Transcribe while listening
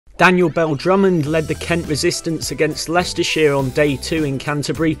Daniel Bell-Drummond led the Kent resistance against Leicestershire on day 2 in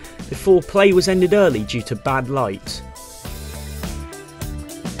Canterbury before play was ended early due to bad light.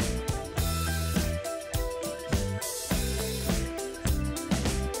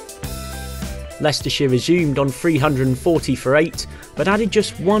 Leicestershire resumed on 340 for 8, but added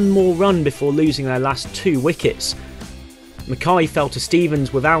just one more run before losing their last 2 wickets. Mackay fell to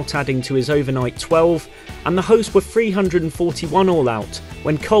Stevens without adding to his overnight 12, and the hosts were 341 all out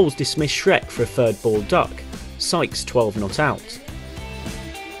when Coles dismissed Shrek for a third ball duck, Sykes 12 not out.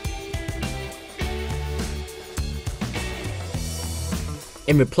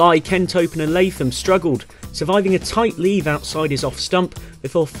 In reply, Kent opener Latham struggled, surviving a tight leave outside his off stump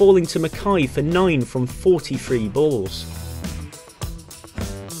before falling to Mackay for 9 from 43 balls.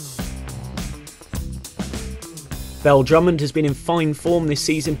 Bell-Drummond has been in fine form this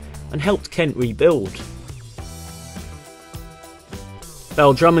season and helped Kent rebuild.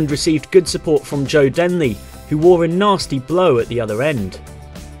 Bell-Drummond received good support from Joe Denley, who wore a nasty blow at the other end.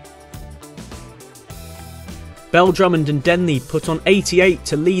 Bell-Drummond and Denley put on 88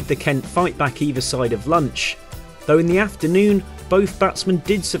 to lead the Kent fight back either side of lunch, though in the afternoon both batsmen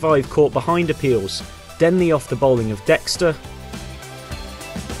did survive caught behind appeals, Denley off the bowling of Dexter,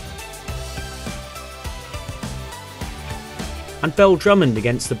 and Bell-Drummond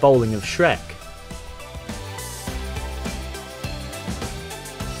against the bowling of Shrek.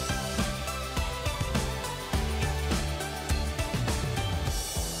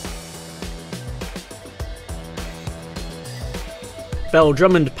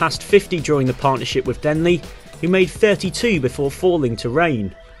 Bell-Drummond passed 50 during the partnership with Denley, who made 32 before falling to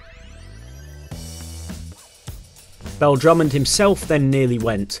rain. Bell-Drummond himself then nearly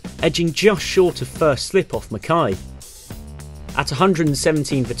went, edging just short of first slip off Mackay. At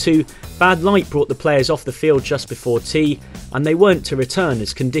 117 for 2, bad light brought the players off the field just before tea, and they weren't to return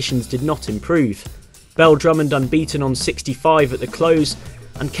as conditions did not improve. Bell-Drummond unbeaten on 65 at the close,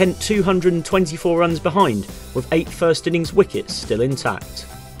 and Kent 224 runs behind, with 8 first innings wickets still intact.